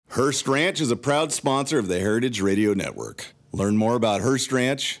Hearst Ranch is a proud sponsor of the Heritage Radio Network. Learn more about Hearst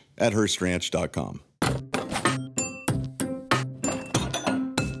Ranch at HearstRanch.com.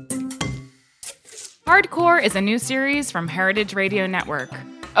 Hardcore is a new series from Heritage Radio Network.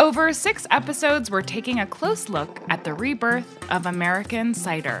 Over 6 episodes, we're taking a close look at the rebirth of American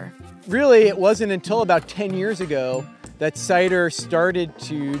cider. Really, it wasn't until about 10 years ago that cider started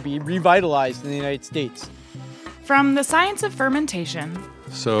to be revitalized in the United States. From the science of fermentation.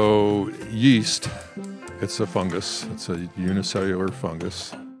 So yeast, it's a fungus. It's a unicellular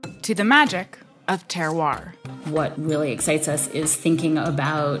fungus. To the magic of terroir. What really excites us is thinking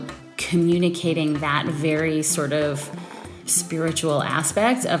about communicating that very sort of spiritual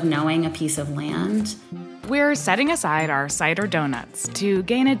aspect of knowing a piece of land. We're setting aside our cider donuts to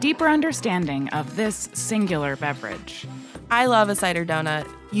gain a deeper understanding of this singular beverage. I love a cider donut.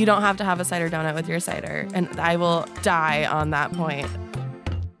 You don't have to have a cider donut with your cider, and I will die on that point.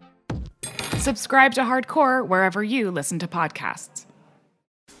 Subscribe to Hardcore wherever you listen to podcasts.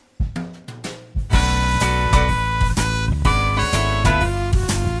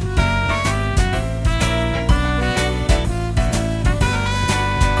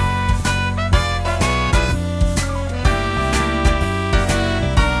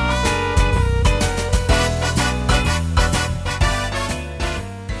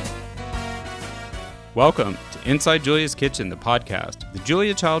 Welcome to Inside Julia's Kitchen, the podcast, the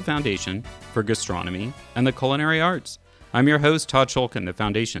Julia Child Foundation for Gastronomy and the Culinary Arts. I'm your host, Todd Shulkin, the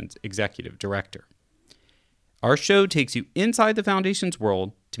Foundation's Executive Director. Our show takes you inside the Foundation's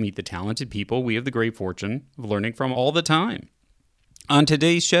world to meet the talented people we have the great fortune of learning from all the time. On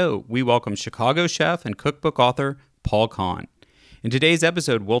today's show, we welcome Chicago chef and cookbook author Paul Kahn. In today's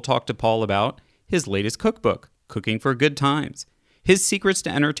episode, we'll talk to Paul about his latest cookbook, Cooking for Good Times, his secrets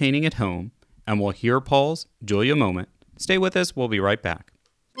to entertaining at home, and we'll hear Paul's Julia moment. Stay with us. We'll be right back.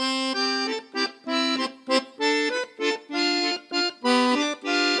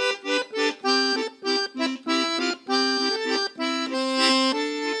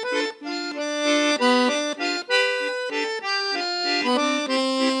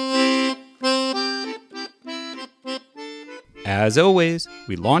 As always,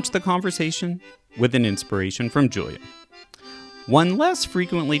 we launch the conversation with an inspiration from Julia. One less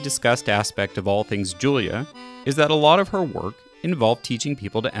frequently discussed aspect of all things Julia is that a lot of her work involved teaching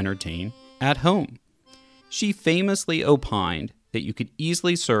people to entertain at home. She famously opined that you could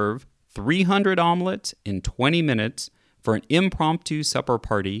easily serve 300 omelets in 20 minutes for an impromptu supper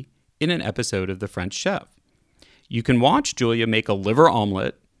party in an episode of The French Chef. You can watch Julia make a liver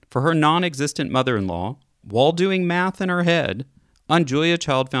omelet for her non-existent mother-in-law while doing math in her head on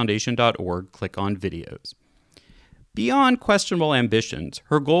juliachildfoundation.org. Click on videos. Beyond questionable ambitions,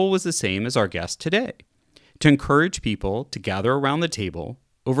 her goal was the same as our guest today, to encourage people to gather around the table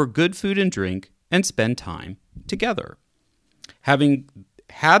over good food and drink and spend time together. Having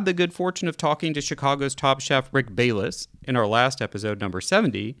had the good fortune of talking to Chicago's top chef Rick Bayless in our last episode, number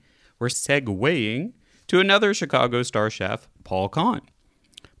 70, we're segueing to another Chicago star chef, Paul Kahn.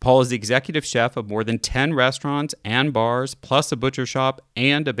 Paul is the executive chef of more than 10 restaurants and bars, plus a butcher shop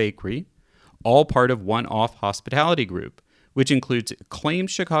and a bakery, all part of One Off Hospitality Group, which includes acclaimed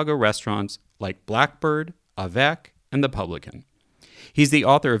Chicago restaurants like Blackbird, Avec, and The Publican. He's the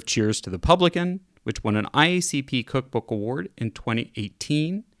author of Cheers to the Publican, which won an IACP Cookbook Award in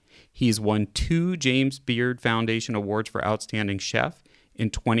 2018. He's won 2 James Beard Foundation Awards for Outstanding Chef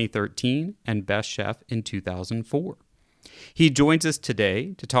in 2013 and Best Chef in 2004. He joins us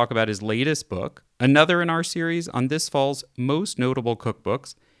today to talk about his latest book, another in our series on this fall's most notable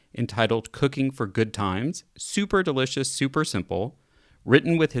cookbooks, entitled Cooking for Good Times, Super Delicious, Super Simple,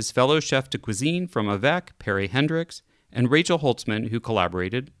 written with his fellow chef de cuisine from Avec, Perry Hendricks, and Rachel Holtzman, who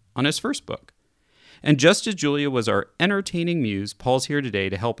collaborated on his first book. And just as Julia was our entertaining muse, Paul's here today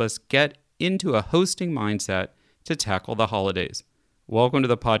to help us get into a hosting mindset to tackle the holidays. Welcome to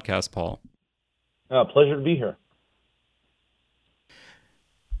the podcast, Paul. Pleasure to be here.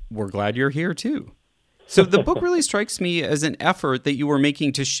 We're glad you're here, too. So the book really strikes me as an effort that you were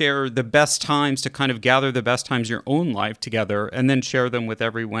making to share the best times, to kind of gather the best times in your own life together and then share them with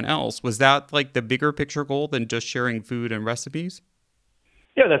everyone else. Was that like the bigger picture goal than just sharing food and recipes?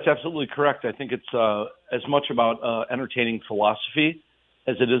 Yeah, that's absolutely correct. I think it's as much about entertaining philosophy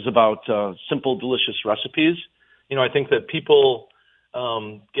as it is about simple, delicious recipes. You know, I think that people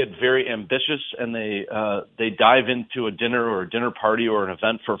get very ambitious and they dive into a dinner or a dinner party or an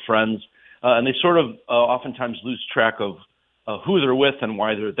event for friends. And they sort of oftentimes lose track of who they're with and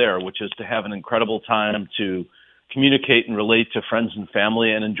why they're there, which is to have an incredible time to communicate and relate to friends and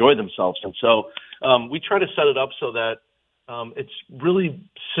family and enjoy themselves. And so we try to set it up so that It's really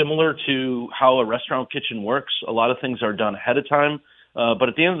similar to how a restaurant kitchen works. A lot of things are done ahead of time, but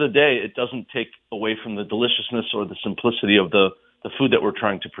at the end of the day, it doesn't take away from the deliciousness or the simplicity of the food that we're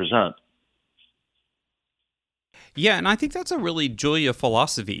trying to present. Yeah, and I think that's a really Julia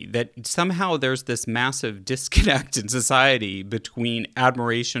philosophy, that somehow there's this massive disconnect in society between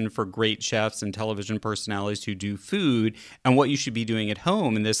admiration for great chefs and television personalities who do food and what you should be doing at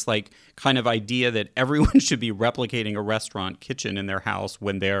home, and this like kind of idea that everyone should be replicating a restaurant kitchen in their house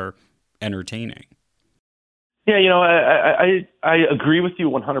when they're entertaining. Yeah, you know, I agree with you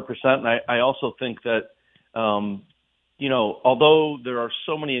 100%, and I also think that you know, although there are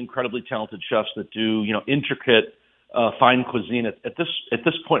so many incredibly talented chefs that do, you know, intricate, fine cuisine at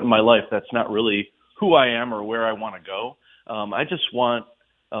this point in my life, that's not really who I am or where I want to go. I just want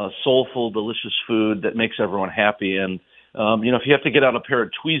soulful, delicious food that makes everyone happy. And, you know, if you have to get out a pair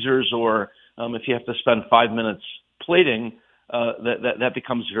of tweezers or if you have to spend 5 minutes plating, that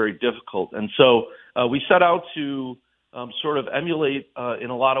becomes very difficult. And so we set out to sort of emulate in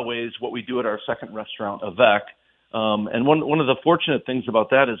a lot of ways what we do at our second restaurant, Avec. And one of the fortunate things about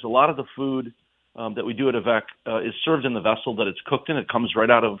that is a lot of the food that we do at Avec is served in the vessel that it's cooked in. It comes right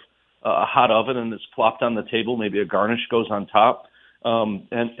out of a hot oven and it's plopped on the table. Maybe a garnish goes on top,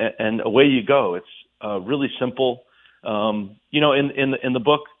 and away you go. It's really simple. You know, in the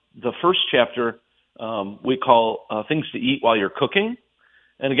book, the first chapter we call things to eat while you're cooking.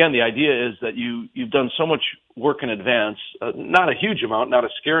 And again, the idea is that you've done so much work in advance, not a huge amount, not a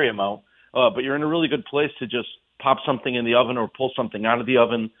scary amount, but you're in a really good place to just pop something in the oven or pull something out of the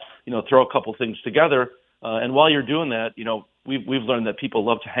oven, you know, throw a couple things together. And while you're doing that, you know, we've learned that people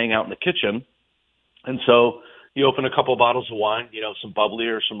love to hang out in the kitchen. And so you open a couple bottles of wine, you know, some bubbly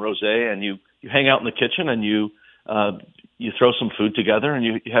or some rosé, and you hang out in the kitchen and you throw some food together and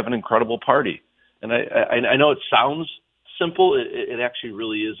you have an incredible party. And I know it sounds simple. It actually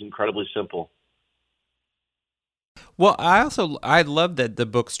really is incredibly simple. Well, I love that the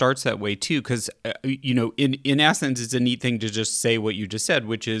book starts that way too, because you know, in essence, it's a neat thing to just say what you just said,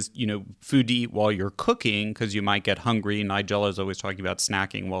 which is, you know, food to eat while you're cooking, because you might get hungry. Nigella is always talking about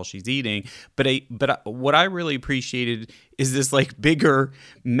snacking while she's eating. But what I really appreciated is this like bigger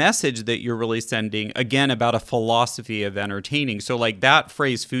message that you're really sending, again, about a philosophy of entertaining. So like that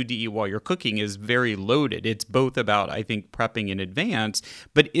phrase, food to eat while you're cooking, is very loaded. It's both about, I think, prepping in advance,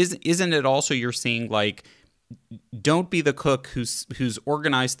 but isn't it also you're saying like, don't be the cook who's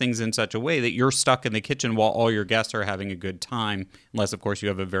organized things in such a way that you're stuck in the kitchen while all your guests are having a good time, unless, of course, you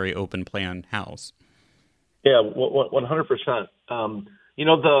have a very open plan house. Yeah, 100%. You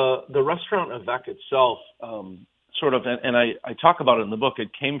know, the restaurant Avec itself, sort of, and I talk about it in the book,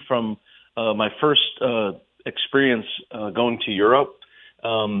 it came from my first experience going to Europe.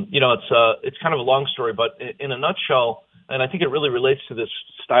 You know, it's kind of a long story, but in a nutshell, and I think it really relates to this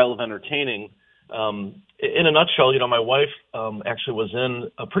style of entertaining. In a nutshell, you know, my wife actually was in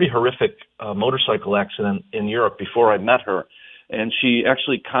a pretty horrific motorcycle accident in Europe before I met her, and she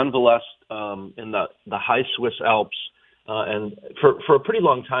actually convalesced in the high Swiss Alps and for a pretty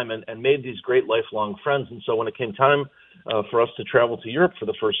long time, and made these great lifelong friends. And so when it came time for us to travel to Europe for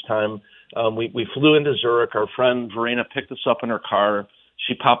the first time, we flew into Zurich. Our friend Verena picked us up in her car.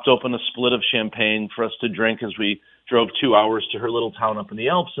 She popped open a split of champagne for us to drink as we drove 2 hours to her little town up in the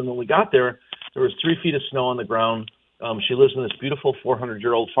Alps. And when we got there was 3 feet of snow on the ground. She lives in this beautiful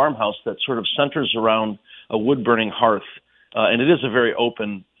 400-year-old farmhouse that sort of centers around a wood-burning hearth. And it is a very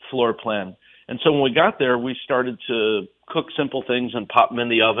open floor plan. And so when we got there, we started to cook simple things and pop them in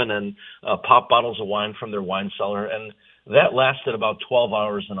the oven and pop bottles of wine from their wine cellar. And that lasted about 12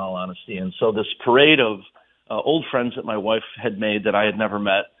 hours in all honesty. And so this parade of old friends that my wife had made that I had never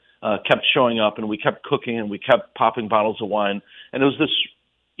met kept showing up, and we kept cooking and we kept popping bottles of wine. And it was this,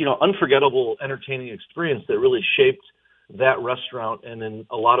 you know, unforgettable, entertaining experience that really shaped that restaurant and in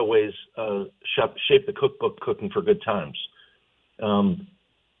a lot of ways shaped the cookbook, Cooking for Good Times.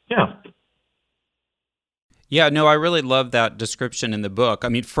 Yeah. Yeah, no, I really love that description in the book. I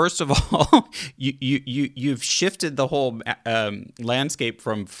mean, first of all, you've shifted the whole landscape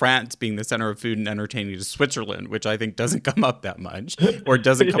from France being the center of food and entertaining to Switzerland, which I think doesn't come up that much, or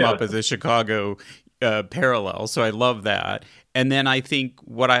doesn't come up as a Chicago parallel. So I love that. And then I think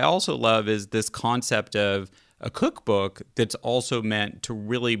what I also love is this concept of a cookbook that's also meant to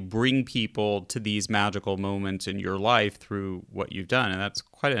really bring people to these magical moments in your life through what you've done. And that's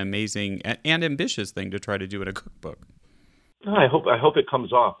quite an amazing and ambitious thing to try to do in a cookbook. I hope it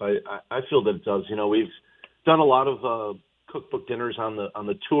comes off. I feel that it does. You know, we've done a lot of cookbook dinners on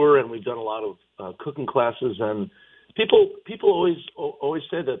the tour, and we've done a lot of cooking classes. And people always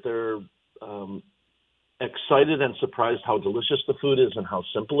say that they're excited and surprised how delicious the food is and how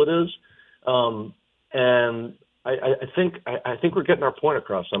simple it is. And I think we're getting our point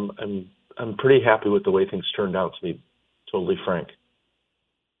across. I'm pretty happy with the way things turned out, to be totally frank.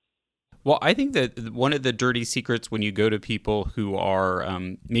 Well, I think that one of the dirty secrets when you go to people who are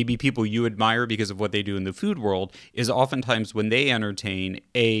maybe people you admire because of what they do in the food world is oftentimes when they entertain,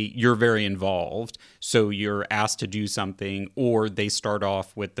 you're very involved, so you're asked to do something, or they start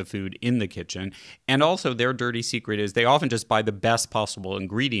off with the food in the kitchen. And also their dirty secret is they often just buy the best possible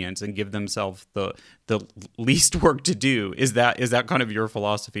ingredients and give themselves the least work to do. Is that kind of your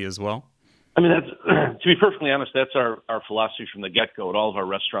philosophy as well? I mean, that's, to be perfectly honest, that's our philosophy from the get-go at all of our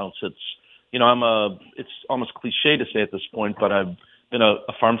restaurants. It's, it's almost cliche to say at this point, but I've been a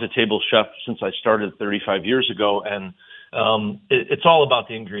farm-to-table chef since I started 35 years ago, and it's all about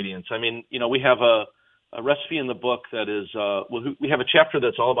the ingredients. I mean, we have a recipe in the book that is, we have a chapter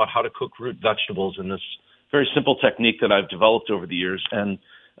that's all about how to cook root vegetables in this very simple technique that I've developed over the years. And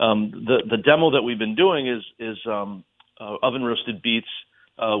the demo that we've been doing is oven-roasted beets,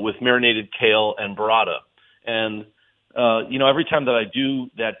 with marinated kale and burrata. And, every time that I do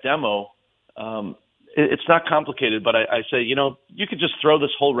that demo, it's not complicated, but I say, you could just throw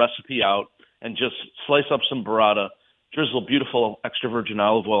this whole recipe out and just slice up some burrata, drizzle beautiful extra virgin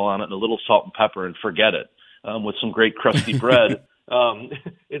olive oil on it and a little salt and pepper and forget it, with some great crusty bread.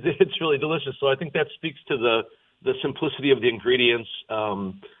 It's really delicious. So I think that speaks to the simplicity of the ingredients.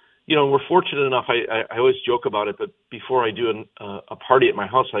 We're fortunate enough, I always joke about it, but before I do a party at my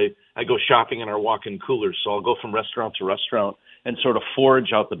house, I go shopping in our walk-in coolers. So I'll go from restaurant to restaurant and sort of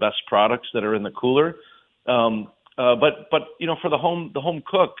forage out the best products that are in the cooler. But for the home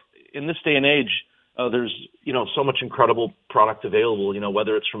cook, in this day and age, there's, so much incredible product available,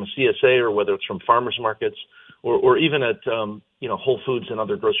 whether it's from a CSA or whether it's from farmers markets or even at, Whole Foods and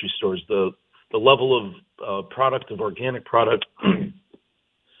other grocery stores. The level of organic product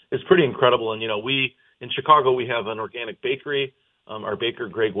is pretty incredible. And, in Chicago, we have an organic bakery. Our baker,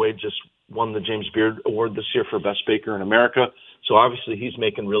 Greg Wade, just won the James Beard Award this year for Best Baker in America. So obviously he's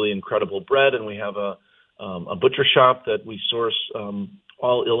making really incredible bread. And we have a butcher shop that we source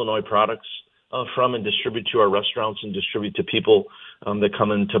all Illinois products from and distribute to our restaurants and distribute to people that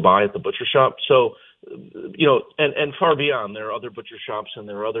come in to buy at the butcher shop. So, and far beyond, there are other butcher shops and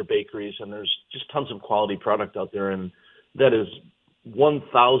there are other bakeries and there's just tons of quality product out there. And that is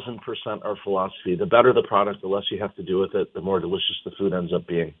 1,000% our philosophy. The better the product, the less you have to do with it, the more delicious the food ends up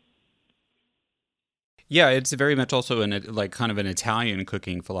being. Yeah, it's very much also kind of an Italian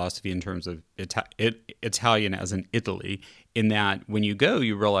cooking philosophy in terms of Italian as in Italy, in that when you go,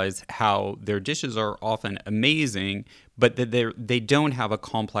 you realize how their dishes are often amazing, but that they don't have a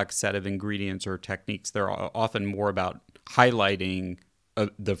complex set of ingredients or techniques. They're often more about highlighting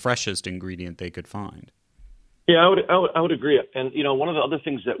the freshest ingredient they could find. Yeah, I would agree. And, one of the other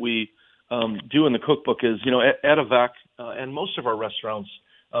things that we do in the cookbook is, at Avec and most of our restaurants,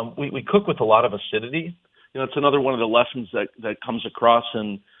 we cook with a lot of acidity. It's another one of the lessons that comes across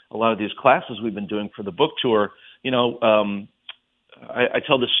in a lot of these classes we've been doing for the book tour. I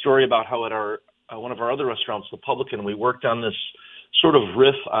tell this story about how at one of our other restaurants, The Publican, we worked on this sort of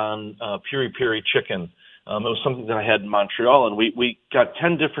riff on piri piri chicken. It was something that I had in Montreal, and we got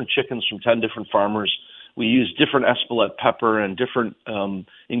 10 different chickens from 10 different farmers. We use different Espelette pepper and different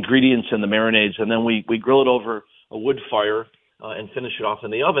ingredients in the marinades, and then we grill it over a wood fire and finish it off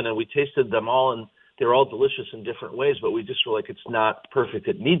in the oven. And we tasted them all, and they're all delicious in different ways, but we just were like, it's not perfect.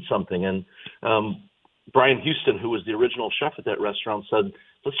 It needs something. And Brian Houston, who was the original chef at that restaurant, said,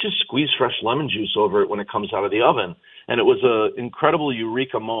 let's just squeeze fresh lemon juice over it when it comes out of the oven. And it was an incredible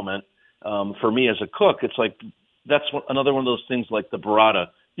eureka moment for me as a cook. It's like that's another one of those things like the burrata.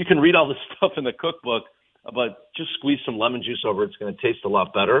 You can read all this stuff in the cookbook, but just squeeze some lemon juice over it. It's going to taste a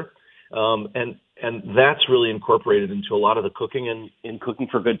lot better. And that's really incorporated into a lot of the cooking in Cooking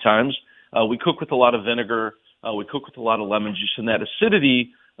for Good Times. We cook with a lot of vinegar. We cook with a lot of lemon juice, and that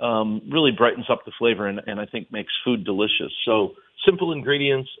acidity really brightens up the flavor and I think makes food delicious. So simple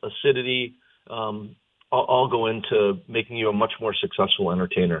ingredients, acidity, all go into making you a much more successful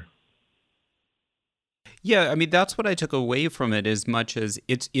entertainer. Yeah, I mean, that's what I took away from it, as much as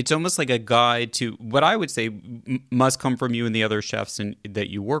it's almost like a guide to what I would say must come from you and the other chefs that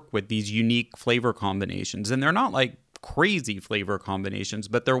you work with, these unique flavor combinations. And they're not like crazy flavor combinations,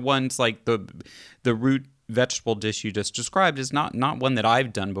 but they're ones like the root vegetable dish you just described is not one that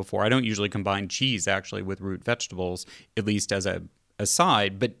I've done before. I don't usually combine cheese actually with root vegetables, at least as a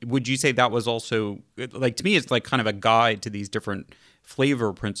side. But would you say that was also, like, to me, it's like kind of a guide to these different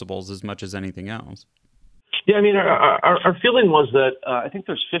flavor principles as much as anything else? Yeah, I mean, our feeling was that I think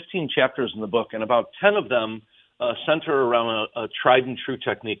there's 15 chapters in the book, and about 10 of them center around a tried and true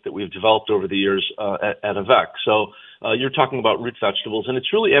technique that we've developed over the years at Avec. So you're talking about root vegetables, and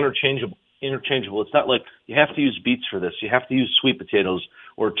it's really interchangeable. It's not like you have to use beets for this. You have to use sweet potatoes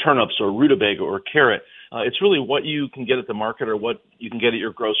or turnips or rutabaga or carrot. It's really what you can get at the market or what you can get at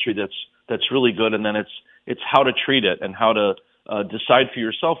your grocery that's really good, and then it's how to treat it and how to decide for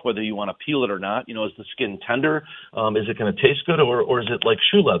yourself whether you want to peel it or not. You know, is the skin tender? Is it going to taste good, or is it like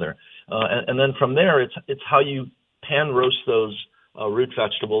shoe leather? And then from there, it's how you pan roast those root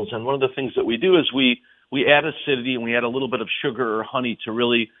vegetables. And one of the things that we do is we add acidity and we add a little bit of sugar or honey to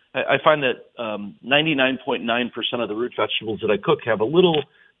really. I find that 99.9% of the root vegetables that I cook have a little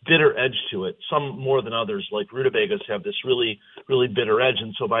bitter edge to it. Some more than others, like rutabagas, have this really, really bitter edge.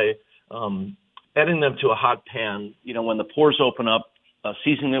 And so by adding them to a hot pan, you know, when the pores open up,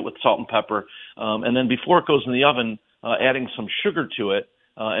 seasoning it with salt and pepper, and then before it goes in the oven, adding some sugar to it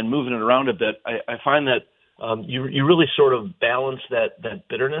and moving it around a bit, I find that you really sort of balance that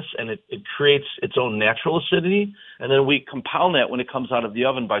bitterness, and it creates its own natural acidity. And then we compound that when it comes out of the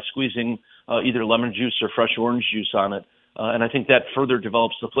oven by squeezing either lemon juice or fresh orange juice on it. And I think that further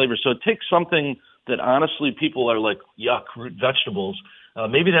develops the flavor. So it takes something that honestly people are like, yuck, root vegetables.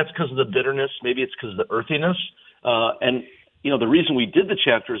 Maybe that's because of the bitterness. Maybe it's because of the earthiness. And, you know, the reason we did the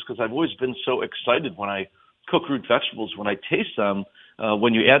chapter is because I've always been so excited when I cook root vegetables, when I taste them,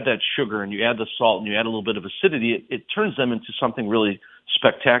 when you add that sugar and you add the salt and you add a little bit of acidity, it turns them into something really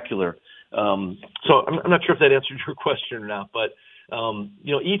spectacular. So I'm not sure if that answered your question or not, but,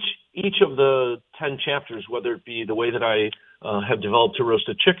 you know, each of the 10 chapters, whether it be the way that I have developed to roast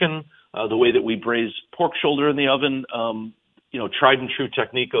a chicken, the way that we braise pork shoulder in the oven, you know, tried and true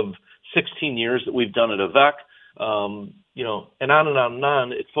technique of 16 years that we've done at Avec, you know, and on and on and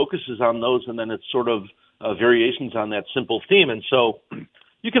on. It focuses on those, and then it's sort of variations on that simple theme. And so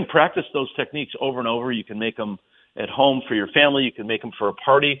you can practice those techniques over and over. You can make them at home for your family. You can make them for a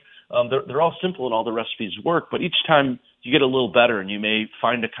party. They're all simple and all the recipes work, but each time you get a little better, and you may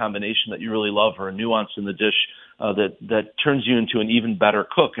find a combination that you really love or a nuance in the dish that turns you into an even better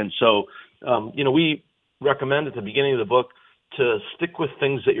cook. And so, you know, we recommend at the beginning of the book to stick with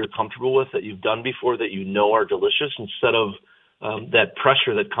things that you're comfortable with, that you've done before, that you know are delicious, instead of that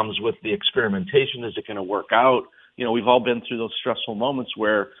pressure that comes with the experimentation. Is it going to work out? You know, we've all been through those stressful moments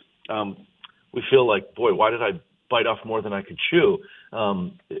where we feel like, boy, why did I bite off more than I could chew?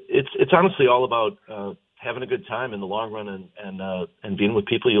 It's honestly all about having a good time in the long run and being with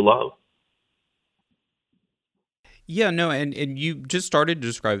people you love. Yeah, no, and you just started to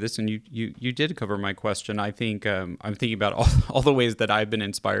describe this, and you did cover my question. I think I'm thinking about all the ways that I've been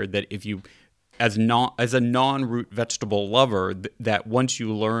inspired, that if you, as a non-root vegetable lover, that once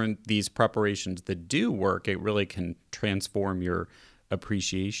you learn these preparations that do work, it really can transform your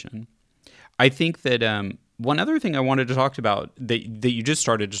appreciation. I think that one other thing I wanted to talk about that you just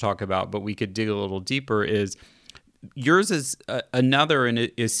started to talk about, but we could dig a little deeper, is yours is another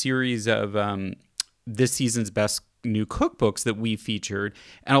in a series of this season's best new cookbooks that we featured,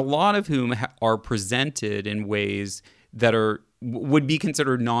 and a lot of whom are presented in ways that would be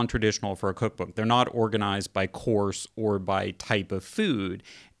considered non-traditional for a cookbook. They're not organized by course or by type of food.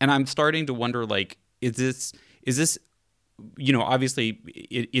 And I'm starting to wonder, like, is this, you know, obviously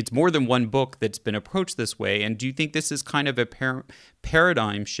it's more than one book that's been approached this way. And do you think this is kind of a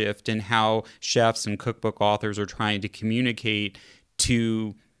paradigm shift in how chefs and cookbook authors are trying to communicate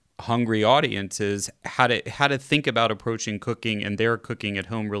to hungry audiences how to think about approaching cooking and their cooking at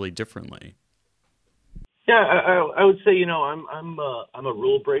home really differently? Yeah, I would say, you know, I'm a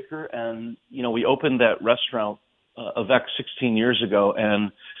rule breaker, and you know, we opened that restaurant Avec 16 years ago,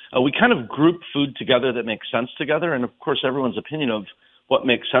 and we kind of group food together that makes sense together, and of course, everyone's opinion of what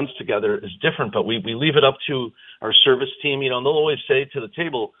makes sense together is different. But we leave it up to our service team, you know, and they'll always say to the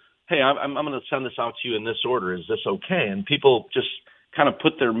table, "Hey, I'm going to send this out to you in this order. Is this okay?" And people just kind of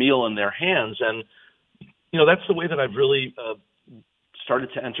put their meal in their hands, and you know, that's the way that I've really started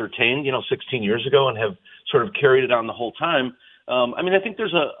to entertain, you know, 16 years ago, and have sort of carried it on the whole time. I mean, I think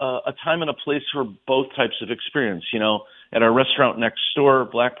there's a time and a place for both types of experience. You know, at our restaurant next door,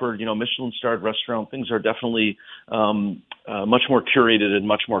 Blackbird, you know, Michelin-starred restaurant, things are definitely much more curated and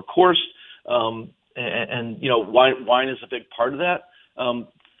much more coarse. And you know, wine is a big part of that.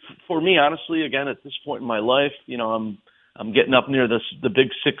 For me, honestly, again, at this point in my life, you know, I'm getting up near the big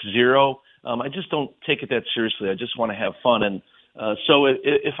 6-0. I just don't take it that seriously. I just want to have fun. And so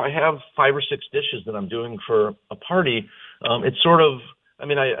if I have 5 or 6 dishes that I'm doing for a party, it's sort of, I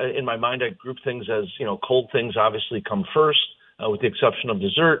mean, in my mind, I group things as, you know, cold things obviously come first, with the exception of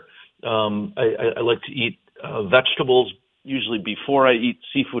dessert. I like to eat vegetables usually before I eat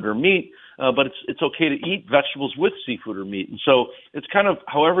seafood or meat, but it's okay to eat vegetables with seafood or meat. And so it's kind of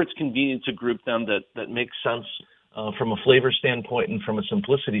however it's convenient to group them that makes sense from a flavor standpoint and from a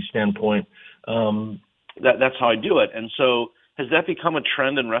simplicity standpoint. That's how I do it. And so has that become a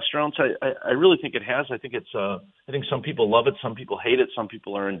trend in restaurants? I really think it has. I think I think some people love it, some people hate it, some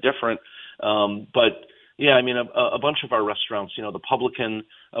people are indifferent. But yeah, I mean, a bunch of our restaurants, the Publican,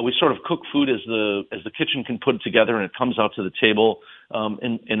 we sort of cook food as the kitchen can put it together, and it comes out to the table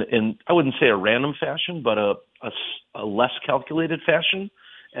in I wouldn't say a random fashion, but a less calculated fashion.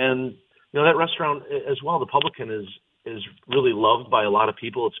 And that restaurant as well, the Publican, is really loved by a lot of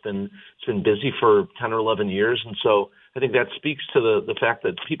people. It's been busy for 10 or 11 years, and so I think that speaks to the fact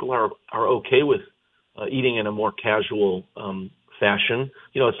that people are okay with eating in a more casual fashion.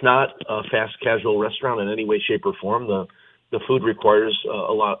 It's not a fast casual restaurant in any way, shape, or form. The food requires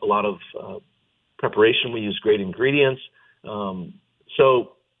a lot of preparation. We use great ingredients.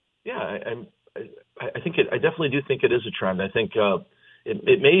 So yeah, I think I definitely do think it is a trend. I think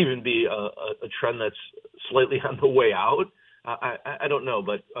it may even be a trend that's slightly on the way out. I don't know,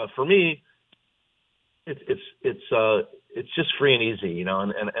 but for me, it's just free and easy,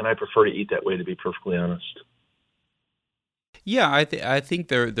 and I prefer to eat that way, to be perfectly honest. Yeah, I think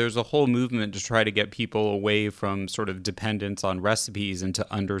there's a whole movement to try to get people away from sort of dependence on recipes and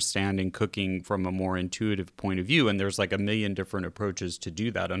to understanding cooking from a more intuitive point of view. And there's like a million different approaches to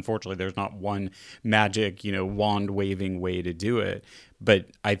do that. Unfortunately, there's not one magic, wand-waving way to do it. But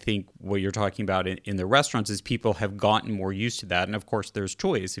I think what you're talking about in the restaurants is people have gotten more used to that. And of course, there's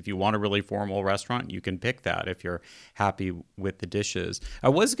choice. If you want a really formal restaurant, you can pick that if you're happy with the dishes. I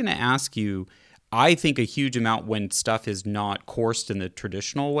was going to ask you, I think a huge amount when stuff is not coursed in the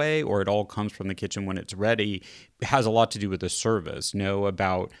traditional way, or it all comes from the kitchen when it's ready, has a lot to do with the service.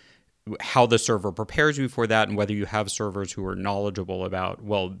 About how the server prepares you for that, and whether you have servers who are knowledgeable about,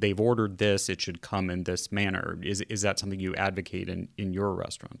 well, they've ordered this, it should come in this manner. Is that something you advocate in your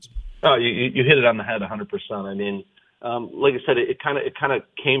restaurants? Oh, you hit it on the head 100%. I mean, like I said, it kind of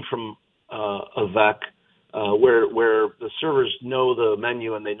came from a VEC. Where the servers know the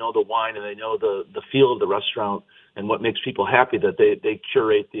menu and they know the wine and they know the feel of the restaurant and what makes people happy, that they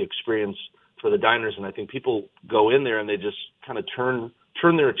curate the experience for the diners. And I think people go in there and they just kind of turn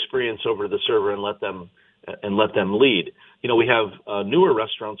their experience over to the server and let them lead. We have newer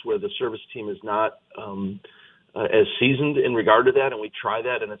restaurants where the service team is not as seasoned in regard to that, and we try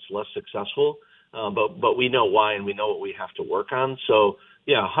that and it's less successful. But we know why and we know what we have to work on. So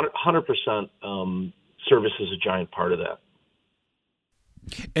yeah, 100%. Service is a giant part of that.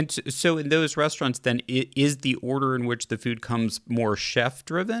 And so in those restaurants, then, is the order in which the food comes more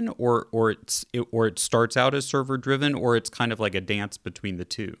chef-driven, or it starts out as server-driven, or it's kind of like a dance between the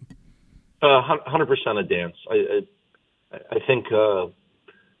two? 100% a dance. I think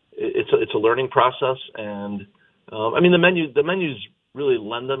it's a learning process, and I mean the menus really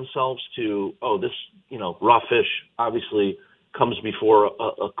lend themselves to this raw fish obviously comes before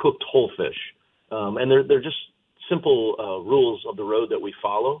a cooked whole fish. And they're just simple rules of the road that we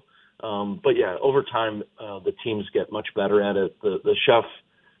follow. But yeah, over time, the teams get much better at it. The chef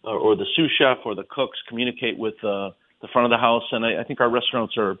or the sous chef or the cooks communicate with the front of the house. And I think our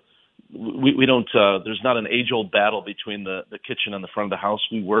restaurants we don't, there's not an age-old battle between the kitchen and the front of the house.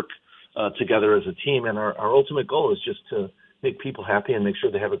 We work together as a team. And our ultimate goal is just to make people happy and make sure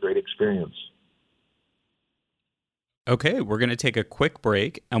they have a great experience. Okay, we're going to take a quick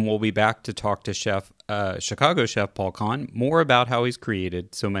break, and we'll be back to talk to Chicago chef Paul Kahn more about how he's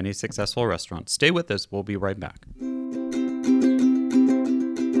created so many successful restaurants. Stay with us. We'll be right back.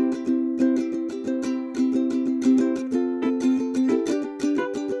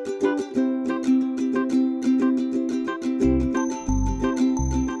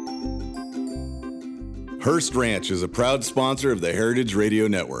 Hearst Ranch is a proud sponsor of the Heritage Radio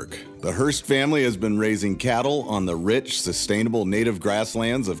Network. The Hearst family has been raising cattle on the rich, sustainable native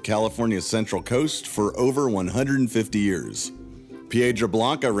grasslands of California's Central Coast for over 150 years. Piedra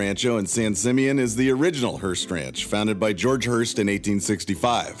Blanca Rancho in San Simeon is the original Hearst Ranch, founded by George Hearst in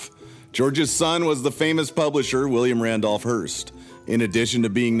 1865. George's son was the famous publisher William Randolph Hearst. In addition to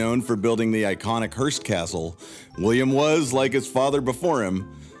being known for building the iconic Hearst Castle, William was, like his father before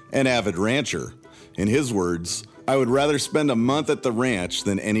him, an avid rancher. In his words, "I would rather spend a month at the ranch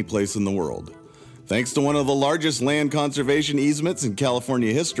than any place in the world." Thanks to one of the largest land conservation easements in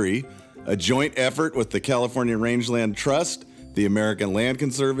California history, a joint effort with the California Rangeland Trust, the American Land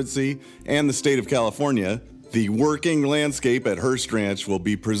Conservancy, and the state of California, the working landscape at Hearst Ranch will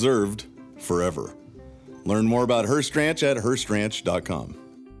be preserved forever. Learn more about Hearst Ranch at HearstRanch.com.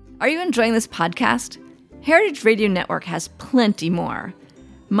 Are you enjoying this podcast? Heritage Radio Network has plenty more.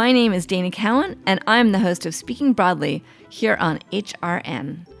 My name is Dana Cowan, and I'm the host of Speaking Broadly here on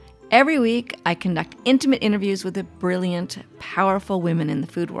HRN. Every week, I conduct intimate interviews with the brilliant, powerful women in the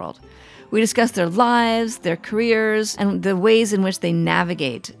food world. We discuss their lives, their careers, and the ways in which they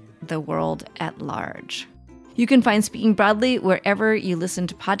navigate the world at large. You can find Speaking Broadly wherever you listen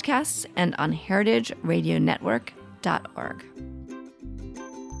to podcasts and on heritageradionetwork.org.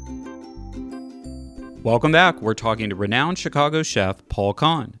 Welcome back. We're talking to renowned Chicago chef Paul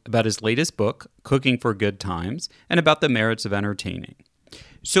Kahn about his latest book, Cooking for Good Times, and about the merits of entertaining.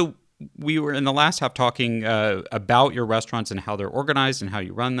 So we were in the last half talking about your restaurants and how they're organized and how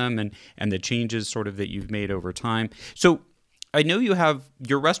you run them and the changes sort of that you've made over time. So I know you have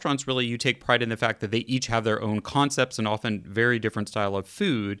your restaurants, really, you take pride in the fact that they each have their own concepts and often very different style of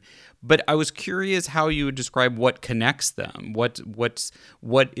food. But I was curious how you would describe what connects them. What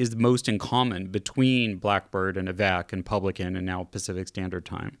is most in common between Blackbird and Avec and Publican and now Pacific Standard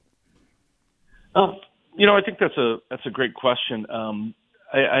Time? I think that's a great question.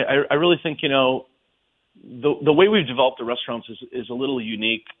 I really think, the way we've developed the restaurants is a little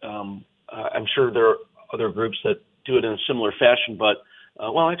unique. I'm sure there are other groups that do it in a similar fashion, but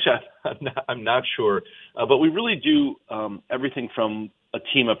I'm not sure. But we really do everything from a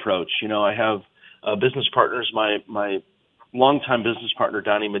team approach. I have business partners. My longtime business partner,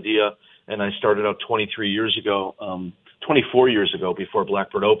 Donnie Medea, and I started out 24 years ago before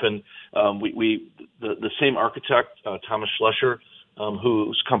Blackbird opened. The same architect, Thomas Schlescher,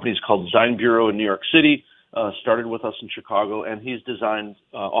 whose company is called Design Bureau in New York City, started with us in Chicago, and he's designed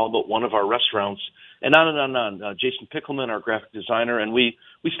all but one of our restaurants, and on and on and on. Jason Pickelman, our graphic designer, and we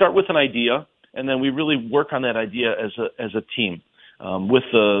start with an idea, and then we really work on that idea as a team with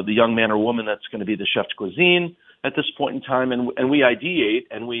the young man or woman that's going to be the chef de cuisine at this point in time, and we ideate,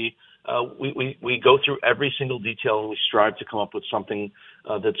 and we go through every single detail, and we strive to come up with something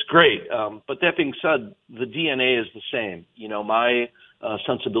that's great. But that being said, the DNA is the same. My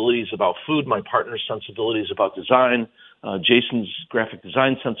sensibilities about food, my partner's sensibilities about design, Jason's graphic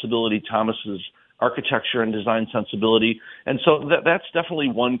design sensibility, Thomas's architecture and design sensibility. And so that's definitely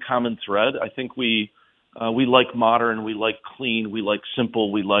one common thread. I think we like modern, we like clean, we like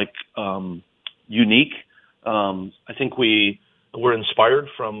simple, we like unique. I think we're inspired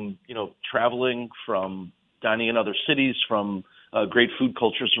from, traveling, from dining in other cities, from great food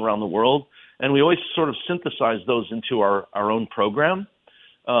cultures around the world. And we always sort of synthesize those into our own program.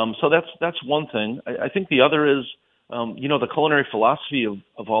 So that's one thing. I think the other is, the culinary philosophy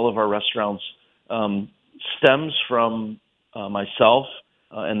of all of our restaurants stems from myself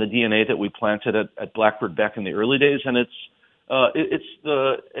and the DNA that we planted at Blackbird back in the early days. And I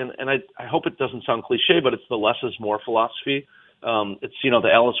hope it doesn't sound cliche, but it's the less is more philosophy. It's,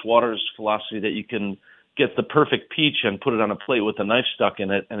 the Alice Waters philosophy that you can get the perfect peach and put it on a plate with a knife stuck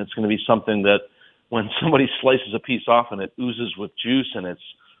in it, and it's going to be something that when somebody slices a piece off and it oozes with juice and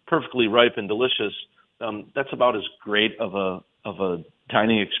it's perfectly ripe and delicious, that's about as great of a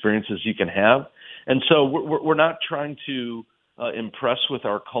dining experience as you can have. And so we're not trying to impress with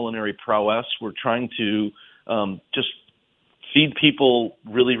our culinary prowess. We're trying to just feed people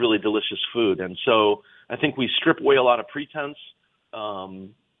really, really delicious food. And so I think we strip away a lot of pretense.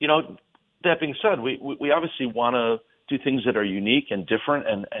 That being said, we obviously want to do things that are unique and different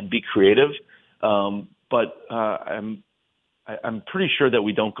and be creative. But I'm pretty sure that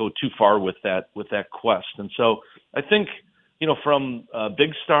we don't go too far with that quest. And so I think, from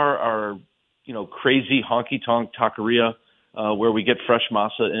Big Star, our, crazy honky-tonk taqueria, where we get fresh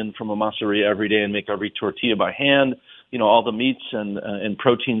masa in from a masseria every day and make every tortilla by hand. All the meats and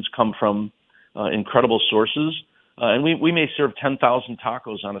proteins come from incredible sources. And we may serve 10,000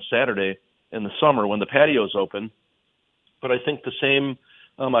 tacos on a Saturday in the summer when the patio's open. But I think the same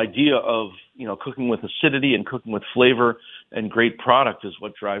idea of, cooking with acidity and cooking with flavor and great product is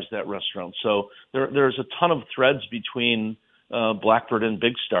what drives that restaurant. So there's a ton of threads between Blackbird and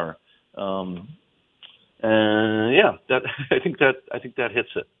Big Star. I think that hits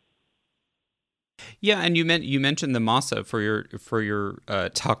it. Yeah, and you mentioned the masa for your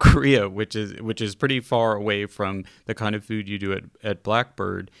taqueria, which is pretty far away from the kind of food you do at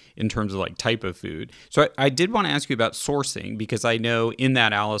Blackbird in terms of like type of food. So I did want to ask you about sourcing, because I know in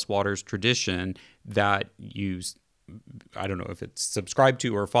that Alice Waters tradition that you, I don't know if it's subscribe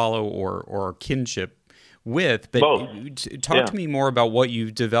to or follow or kinship with, but talk to me more about what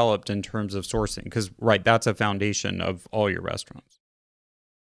you've developed in terms of sourcing, because that's a foundation of all your restaurants.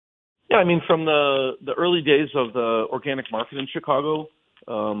 Yeah, I mean, from the early days of the organic market in Chicago,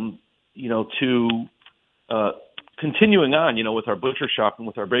 to continuing on, with our butcher shop and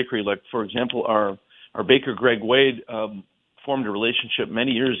with our bakery. Like, for example, our our baker, Greg Wade, formed a relationship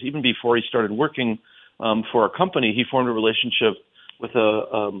many years, even before he started working for our company. He formed a relationship with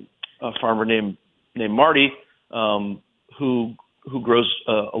a farmer named Marty, who grows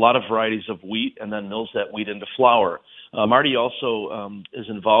a lot of varieties of wheat and then mills that wheat into flour. Marty also is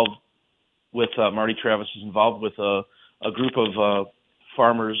involved with Marty Travis is involved with a group of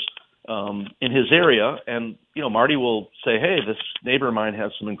farmers in his area, and Marty will say, "Hey, this neighbor of mine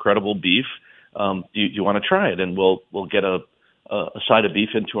has some incredible beef. Do you want to try it?" And we'll get a side of beef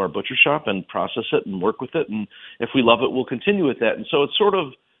into our butcher shop and process it and work with it, and if we love it, we'll continue with that. And so it's sort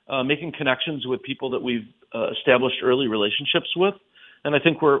of making connections with people that we've established early relationships with, and I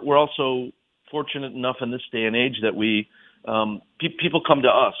think we're also fortunate enough in this day and age that we people come to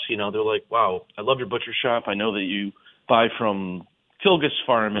us. They're like, "Wow, I love your butcher shop. I know that you buy from Kilgus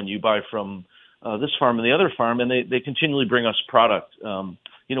Farm and you buy from this farm and the other farm," and they continually bring us product.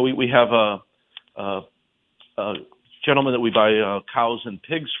 We have a gentleman that we buy cows and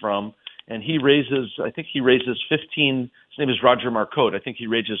pigs from, and he raises 15. His name is Roger Marcotte. I think he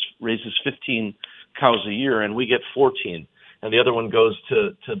raises 15 cows a year, and we get 14, and the other one goes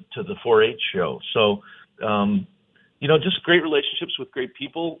to the 4-H show. So, just great relationships with great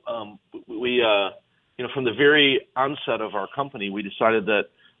people. We from the very onset of our company, we decided that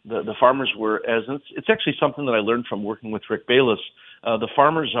the farmers were it's actually something that I learned from working with Rick Bayless. The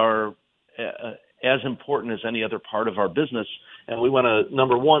farmers are as important as any other part of our business, and we want to,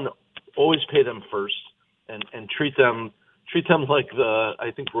 number one, always pay them first and treat them like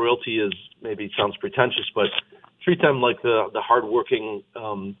I think royalty is, maybe sounds pretentious, but treat them like the hardworking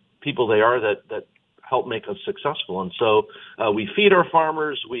people they are that help make us successful. And so we feed our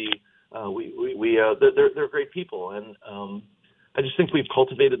farmers. They're great people, and I just think we've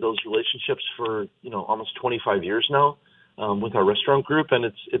cultivated those relationships for almost 25 years now with our restaurant group, and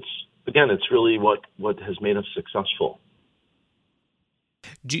it's really what has made us successful.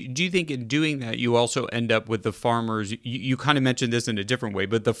 Do you think in doing that you also end up with the farmers? You kind of mentioned this in a different way,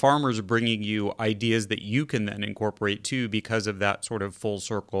 but the farmers are bringing you ideas that you can then incorporate too because of that sort of full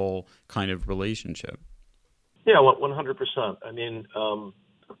circle kind of relationship. Yeah, 100%. I mean.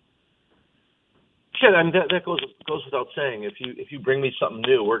 Yeah, I mean that goes without saying. If you bring me something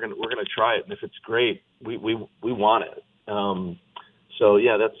new, we're gonna try it, and if it's great, we want it. So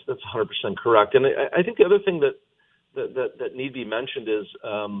yeah, that's 100% correct. And I think the other thing that need to be mentioned is,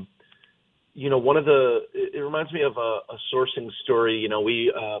 it reminds me of a sourcing story. The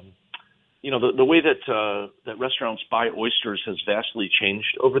way that restaurants buy oysters has vastly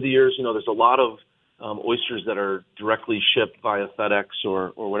changed over the years. There's a lot of oysters that are directly shipped via FedEx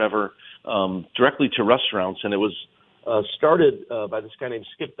or whatever, directly to restaurants. And it was started by this guy named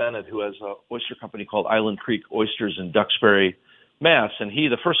Skip Bennett, who has an oyster company called Island Creek Oysters in Duxbury, Mass. And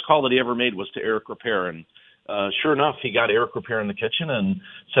the first call that he ever made was to Eric Ripert. And sure enough, he got Eric Ripert in the kitchen and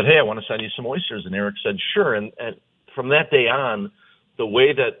said, "Hey, I want to send you some oysters." And Eric said, "Sure." And from that day on, the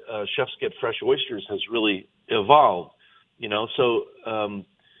way that chefs get fresh oysters has really evolved. So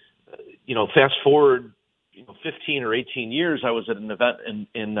fast forward, 15 or 18 years, I was at an event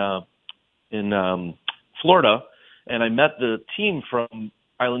in Florida, and I met the team from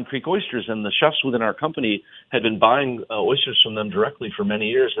Island Creek Oysters, and the chefs within our company had been buying oysters from them directly for many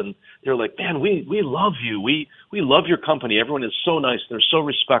years, and they're like, "Man, we love you. We love your company. Everyone is so nice. They're so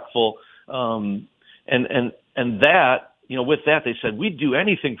respectful." And that, with that, they said, "We'd do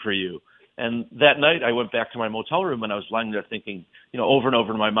anything for you." And that night, I went back to my motel room, and I was lying there thinking, over and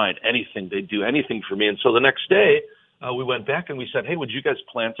over in my mind, they'd do anything for me. And so the next day, we went back and we said, "Hey, would you guys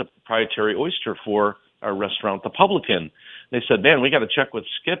plant a proprietary oyster for our restaurant, The Publican?" They said, "Man, we got to check with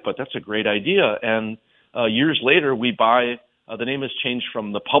Skip, but that's a great idea." And years later, we buy, the name has changed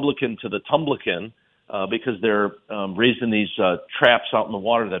from The Publican to The Tumblican because they're raised in these traps out in the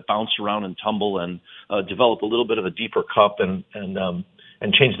water that bounce around and tumble and develop a little bit of a deeper cup and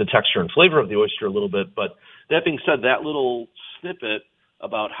change the texture and flavor of the oyster a little bit. But that being said, that little snippet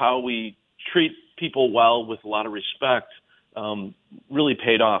about how we treat people well with a lot of respect really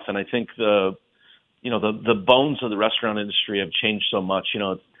paid off. And I think the bones of the restaurant industry have changed so much.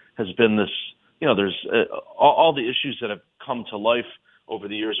 It has been this, there's all the issues that have come to life over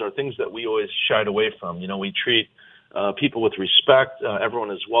the years are things that we always shied away from. We treat people with respect.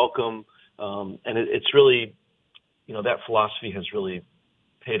 Everyone is welcome. And it's really, that philosophy has really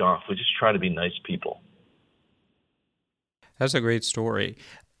paid off. We just try to be nice people. That's a great story.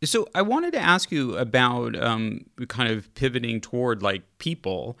 So I wanted to ask you about kind of pivoting toward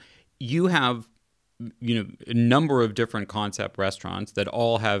people. You have, a number of different concept restaurants that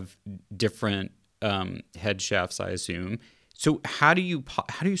all have different head chefs, I assume. So how do you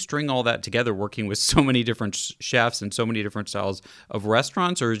string all that together, working with so many different chefs and so many different styles of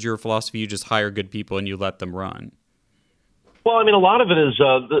restaurants, or is your philosophy you just hire good people and you let them run? Well, I mean, a lot of it is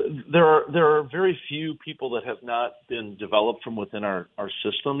there are very few people that have not been developed from within our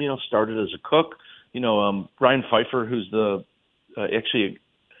system. Started as a cook. Ryan Pfeiffer, who's we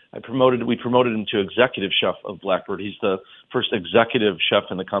promoted him to executive chef of Blackbird. He's the first executive chef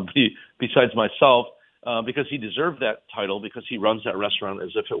in the company besides myself, because he deserved that title because he runs that restaurant as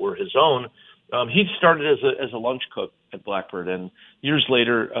if it were his own. He started as a lunch cook at Blackbird, and years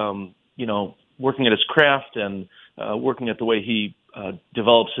later, working at his craft and working at the way he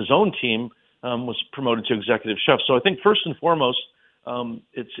develops his own team, was promoted to executive chef. So I think first and foremost,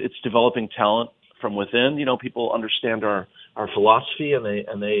 it's developing talent from within. People understand our philosophy and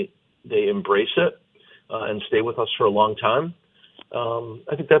they embrace it and stay with us for a long time.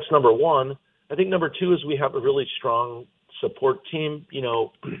 I think that's number one. I think number two is we have a really strong support team.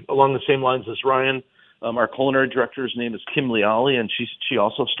 Along the same lines as Ryan, our culinary director's name is Kim Leali, and she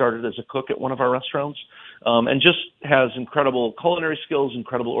also started as a cook at one of our restaurants, and just has incredible culinary skills,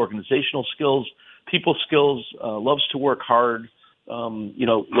 incredible organizational skills, people skills, loves to work hard,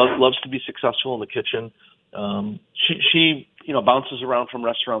 loves to be successful in the kitchen. She bounces around from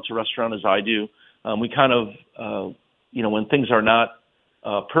restaurant to restaurant as I do. We kind of, when things are not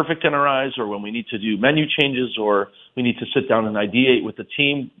perfect in our eyes, or when we need to do menu changes, or we need to sit down and ideate with the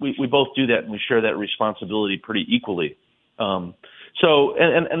team, we both do that, and we share that responsibility pretty equally. So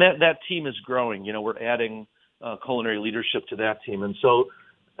that team is growing. We're adding culinary leadership to that team, and so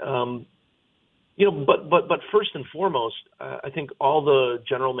but first and foremost, I think all the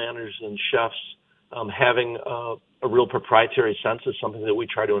general managers and chefs having a real proprietary sense is something that we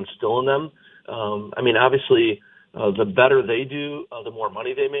try to instill in them. Obviously, the better they do, the more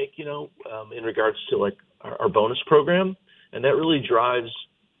money they make, in regards to like our bonus program. And that really drives,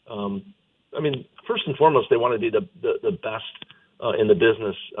 first and foremost, they want to be the best in the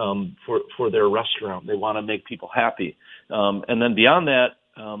business for their restaurant. They want to make people happy. And then beyond that,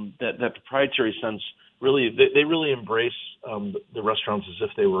 that proprietary sense, really, they really embrace the restaurants as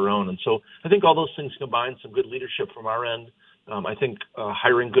if they were own. And so I think all those things combined, some good leadership from our end, I think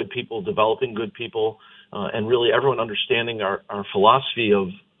hiring good people, developing good people, and really everyone understanding our philosophy of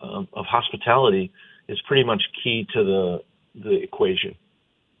hospitality is pretty much key to the equation.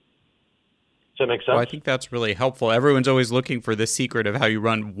 Does that make sense? Well, I think that's really helpful. Everyone's always looking for the secret of how you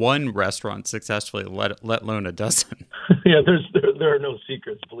run one restaurant successfully, let alone a dozen. Yeah, there are no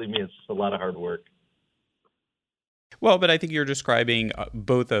secrets. Believe me, it's a lot of hard work. Well, but I think you're describing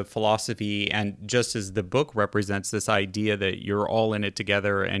both a philosophy and, just as the book represents, this idea that you're all in it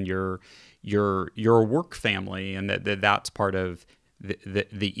together and you're a work family, and that's part of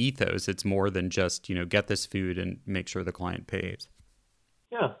the ethos. It's more than just, get this food and make sure the client pays.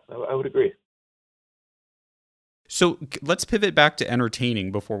 Yeah, I would agree. So let's pivot back to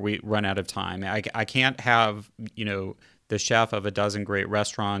entertaining before we run out of time. I can't have, the chef of a dozen great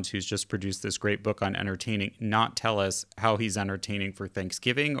restaurants who's just produced this great book on entertaining not tell us how he's entertaining for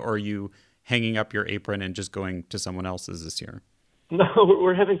Thanksgiving, or are you hanging up your apron and just going to someone else's this year? No,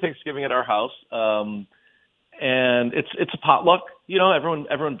 we're having Thanksgiving at our house, and it's a potluck.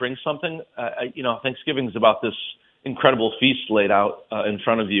 Everyone brings something. Thanksgiving is about this incredible feast laid out in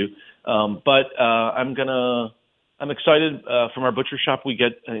front of you. But I'm excited. From our butcher shop, we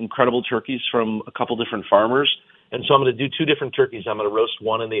get incredible turkeys from a couple different farmers. And so I'm going to do two different turkeys. I'm going to roast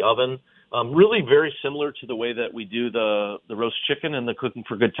one in the oven, really very similar to the way that we do the roast chicken in the Cooking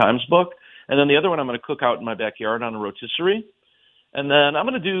for Good Times book. And then the other one I'm going to cook out in my backyard on a rotisserie. And then I'm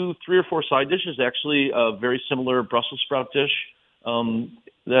going to do 3 or 4 side dishes, actually a very similar Brussels sprout dish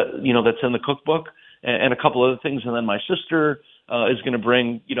that's in the cookbook, and a couple other things. And then my sister is going to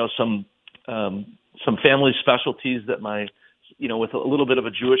bring, some family specialties that with a little bit of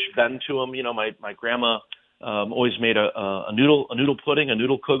a Jewish bend to them. My grandma always made a noodle pudding, a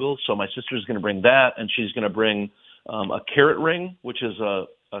noodle kugel. So my sister's going to bring that, and she's going to bring a carrot ring, which is a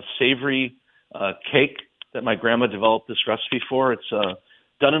savory cake that my grandma developed this recipe for. It's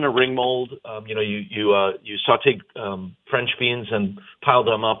done in a ring mold. You saute French beans and pile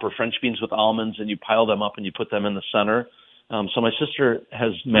them up, or French beans with almonds, and you pile them up and you put them in the center. So my sister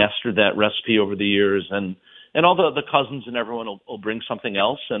has mastered that recipe over the years, and all the cousins and everyone will bring something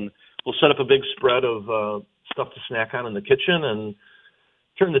else, and we'll set up a big spread of stuff to snack on in the kitchen, and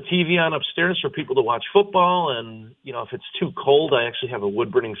turn the TV on upstairs for people to watch football. And if it's too cold, I actually have a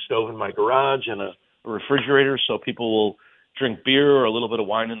wood-burning stove in my garage and a refrigerator, so people will drink beer or a little bit of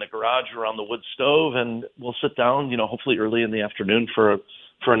wine in the garage around the wood stove, and we'll sit down, hopefully early in the afternoon for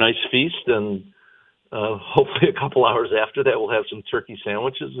a nice feast. And hopefully a couple hours after that, we'll have some turkey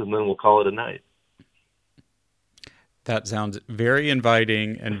sandwiches, and then we'll call it a night. That sounds very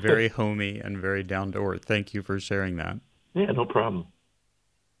inviting and very homey and very down to earth. Thank you for sharing that. Yeah, no problem.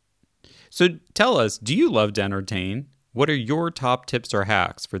 So tell us, do you love to entertain? What are your top tips or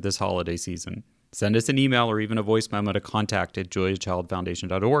hacks for this holiday season? Send us an email or even a voice memo to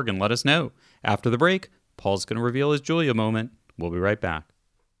contact@juliachildfoundation.org and let us know. After the break, Paul's going to reveal his Julia moment. We'll be right back.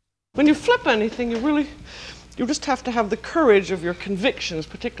 When you flip anything, you just have to have the courage of your convictions,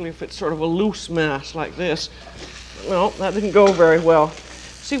 particularly if it's sort of a loose mass like this. Well, that didn't go very well.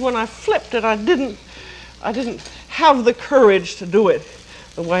 See, when I flipped it, I didn't have the courage to do it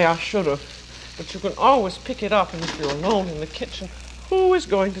the way I should have. But you can always pick it up, and if you're alone in the kitchen, who is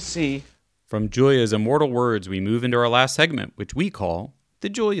going to see? From Julia's immortal words, we move into our last segment, which we call the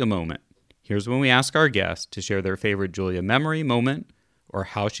Julia moment. Here's when we ask our guests to share their favorite Julia memory, moment, or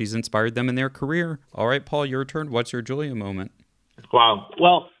how she's inspired them in their career. All right, Paul, your turn. What's your Julia moment? Wow.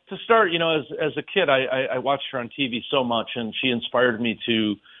 Well, to start, as a kid, I watched her on TV so much, and she inspired me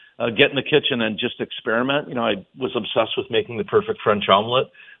to get in the kitchen and just experiment. I was obsessed with making the perfect French omelet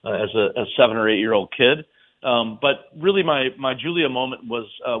as a 7 or 8 year old kid. But really my Julia moment was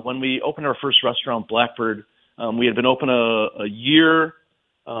when we opened our first restaurant, Blackbird. We had been open a year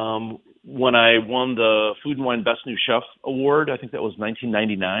when I won the Food and Wine Best New Chef Award. I think that was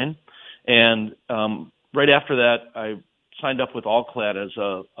 1999. And right after that, I signed up with All-Clad as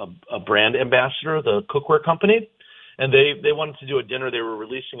a brand ambassador, the cookware company. And they wanted to do a dinner. They were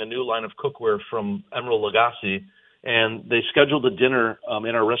releasing a new line of cookware from Emeril Lagasse. And they scheduled a dinner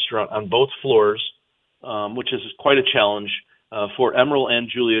in our restaurant on both floors, which is quite a challenge for Emeril and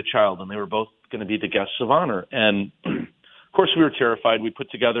Julia Child. And they were both going to be the guests of honor. And, of course, we were terrified. We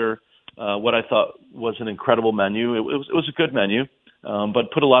put together what I thought was an incredible menu. It was a good menu, but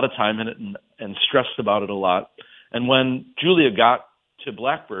put a lot of time in it and stressed about it a lot. And when Julia got to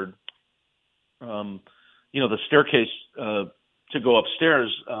Blackbird, the staircase to go upstairs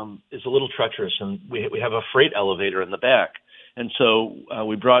is a little treacherous, and we have a freight elevator in the back. And so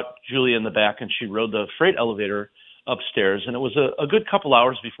we brought Julia in the back, and she rode the freight elevator upstairs. And it was a good couple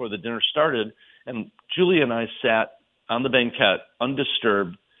hours before the dinner started, and Julia and I sat on the banquette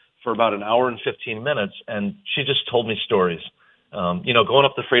undisturbed for about an hour and 15 minutes, and she just told me stories. Going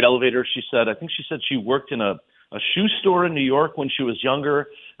up the freight elevator, she said she worked in a shoe store in New York when she was younger,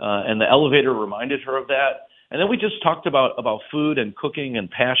 and the elevator reminded her of that. And then we just talked about food and cooking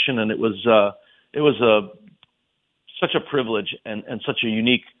and passion, and it was such a privilege and such a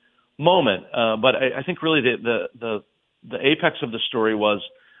unique moment. But I think really the apex of the story was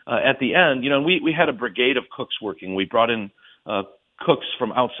at the end. We had a brigade of cooks working. We brought in cooks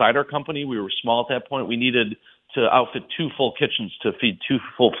from outside our company. We were small at that point. We needed to outfit 2 full kitchens to feed 2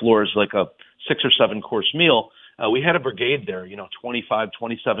 full floors, like a 6 or 7 course meal. We had a brigade there, 25,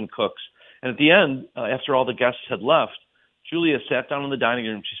 27 cooks. And at the end, after all the guests had left, Julia sat down in the dining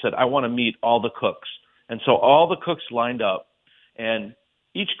room. She said, "I want to meet all the cooks." And so all the cooks lined up, and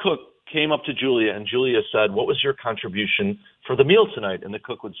each cook came up to Julia, and Julia said, "What was your contribution for the meal tonight?" And the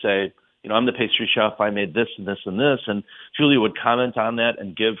cook would say, "I'm the pastry chef. I made this and this and this." And Julia would comment on that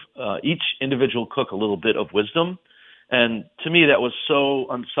and give each individual cook a little bit of wisdom. And to me, that was so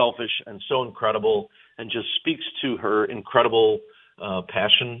unselfish and so incredible, and just speaks to her incredible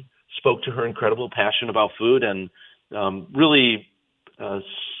passion, spoke to her incredible passion about food, and really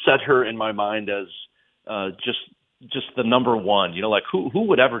set her in my mind as just the number one. Who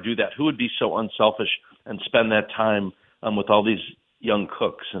would ever do that? Who would be so unselfish and spend that time with all these young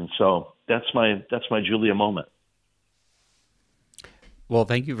cooks? And so that's my Julia moment. Well,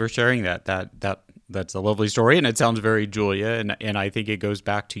 thank you for sharing that. That's a lovely story, and it sounds very Julia, and I think it goes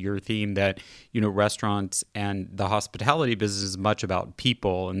back to your theme that, restaurants and the hospitality business is much about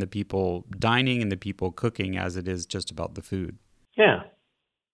people and the people dining and the people cooking as it is just about the food. Yeah.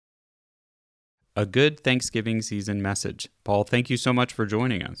 A good Thanksgiving season message. Paul, thank you so much for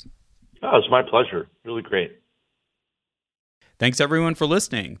joining us. Oh, it was my pleasure. Really great. Thanks, everyone, for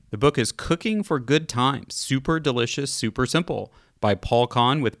listening. The book is Cooking for Good Times, Super Delicious, Super Simple, by Paul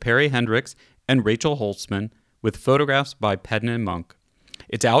Kahn with Perry Hendricks and Rachel Holtzman, with photographs by Pedden and Monk.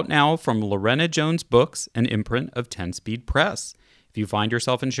 It's out now from Lorena Jones Books, an imprint of 10 Speed Press. If you find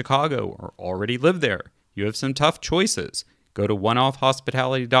yourself in Chicago or already live there, you have some tough choices. Go to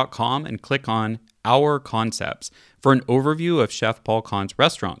oneoffhospitality.com and click on Our Concepts for an overview of Chef Paul Kahn's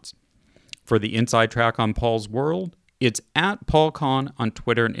restaurants. For the inside track on Paul's world, it's at Paul Kahn on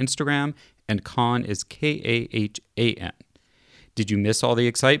Twitter and Instagram, and Kahn is Kahan. Did you miss all the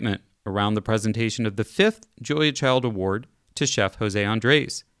excitement around the presentation of the 5th Julia Child Award to Chef Jose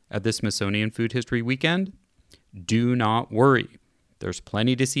Andres? at the Smithsonian Food History Weekend? Do not worry. There's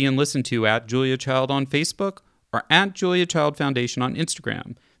plenty to see and listen to at Julia Child on Facebook or at Julia Child Foundation on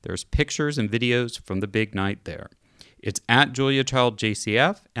Instagram. There's pictures and videos from the big night there. It's at Julia Child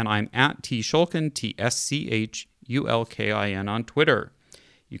JCF, and I'm at T. Shulkin, TSCHULKIN on Twitter.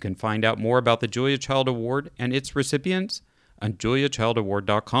 You can find out more about the Julia Child Award and its recipients on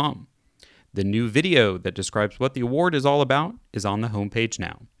juliachildaward.com. The new video that describes what the award is all about is on the homepage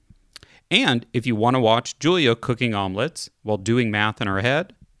now. And if you want to watch Julia cooking omelets while doing math in her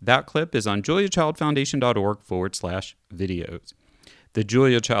head, that clip is on juliachildfoundation.org/videos. The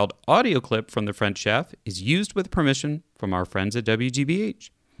Julia Child audio clip from the French chef is used with permission from our friends at WGBH.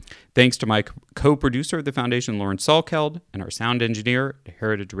 Thanks to my co-producer of the Foundation, Lauren Salkeld, and our sound engineer at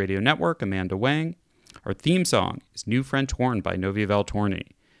Heritage Radio Network, Amanda Wang. Our theme song is New French Horn by Novi Valtorni.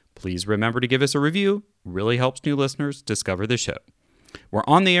 Please remember to give us a review. It really helps new listeners discover the show. We're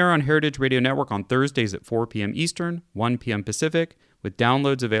on the air on Heritage Radio Network on Thursdays at 4 p.m. Eastern, 1 p.m. Pacific, with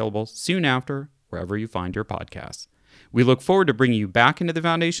downloads available soon after wherever you find your podcasts. We look forward to bringing you back into the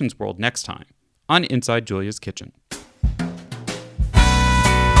Foundation's world next time on Inside Julia's Kitchen.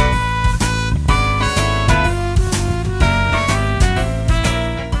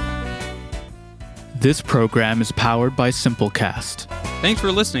 This program is powered by Simplecast. Thanks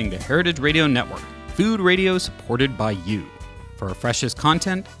for listening to Heritage Radio Network, food radio supported by you. For our freshest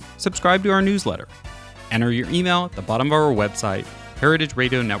content, subscribe to our newsletter. Enter your email at the bottom of our website,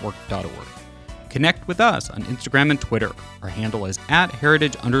 heritageradionetwork.org. Connect with us on Instagram and Twitter. Our handle is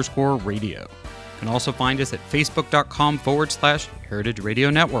 @heritage_radio. You can also find us at facebook.com/Heritage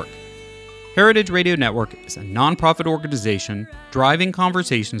Radio Network. Heritage Radio Network is a nonprofit organization driving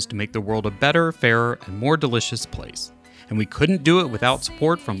conversations to make the world a better, fairer, and more delicious place. And we couldn't do it without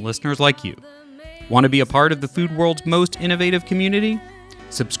support from listeners like you. Want to be a part of the food world's most innovative community?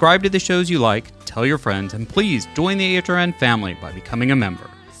 Subscribe to the shows you like, tell your friends, and please join the HRN family by becoming a member.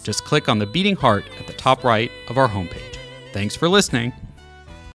 Just click on the beating heart at the top right of our homepage. Thanks for listening.